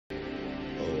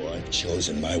I've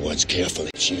chosen my words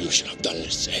carefully. You should have done the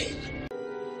same.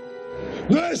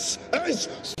 This is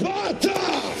Sparta!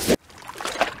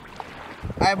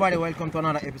 Hi everybody, welcome to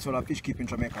another episode of Fish Keeping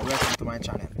Jamaica. Welcome to my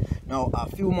channel. Now, a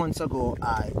few months ago,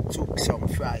 I took some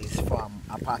fries from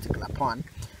a particular pond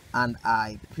and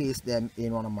I placed them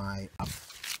in one of my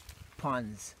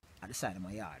ponds at the side of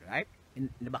my yard, right? In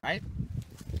the back, right?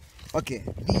 Okay,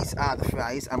 these are the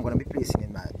fries I'm going to be placing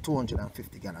in my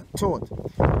 250 gallon tote.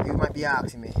 You might be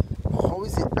asking me, how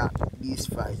is it that these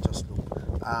fries just look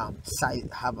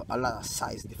have a lot of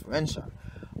size differential?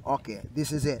 Okay,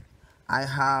 this is it. I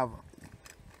have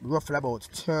roughly about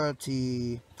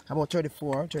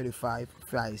 34, 35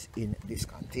 fries in this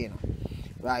container,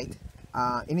 right?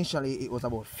 Initially it was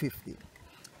about 50.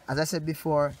 As I said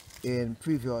before in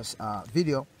previous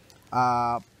video,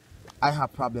 I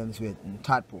have problems with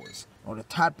tadpoles. Now the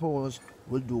tadpoles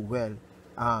will do well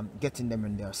getting them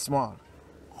when they're small.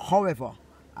 However,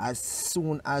 as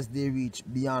soon as they reach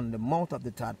beyond the mouth of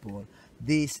the tadpole,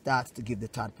 they start to give the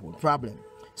tadpole problem.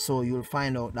 So you'll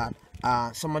find out that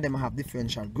some of them have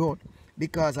differential growth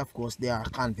because of course they are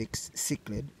convicts,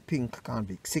 cichlid, pink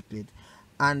convict cichlid,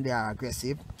 and they are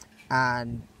aggressive,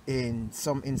 and in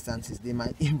some instances they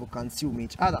might even consume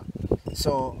each other.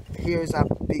 So here's a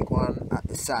big one at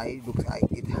the side, looks like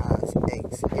it has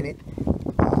eggs in it.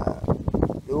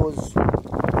 Those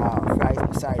fries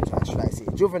besides, or should I say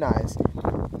juveniles,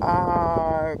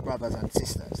 are brothers and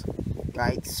sisters,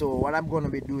 right? So what I'm going to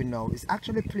be doing now is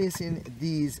actually placing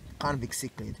these convict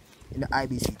cichlid in the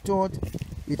IBC tote,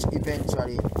 which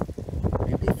eventually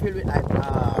will be filled with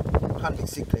convict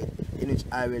cichlid, in which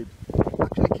I will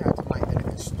actually carry to my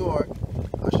elephant store,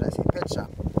 or should I say pet shop,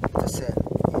 to sell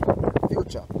in the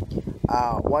future.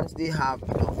 Once they have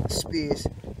enough space,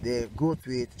 their growth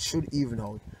rate should even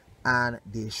out and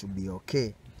they should be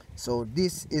okay. So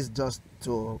this is just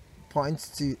to point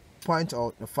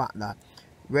out the fact that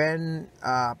when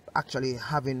actually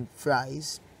having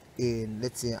fries in,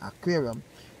 let's say, aquarium,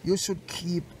 you should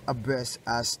keep abreast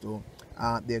as to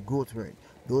their growth rate.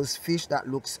 Those fish that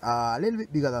looks a little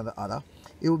bit bigger than the other,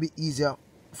 it will be easier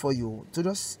for you to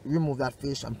just remove that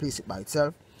fish and place it by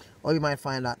itself. Or you might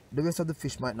find that the rest of the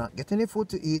fish might not get any food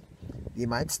to eat, they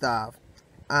might starve,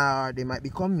 or they might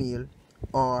become meal,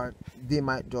 or they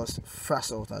might just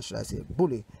frass out, or should I say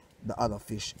bully, the other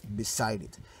fish beside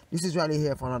it. This is Riley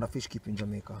here for another Fish Keeping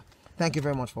Jamaica. Thank you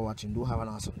very much for watching. Do have an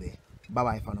awesome day. Bye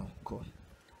bye for now. Cool.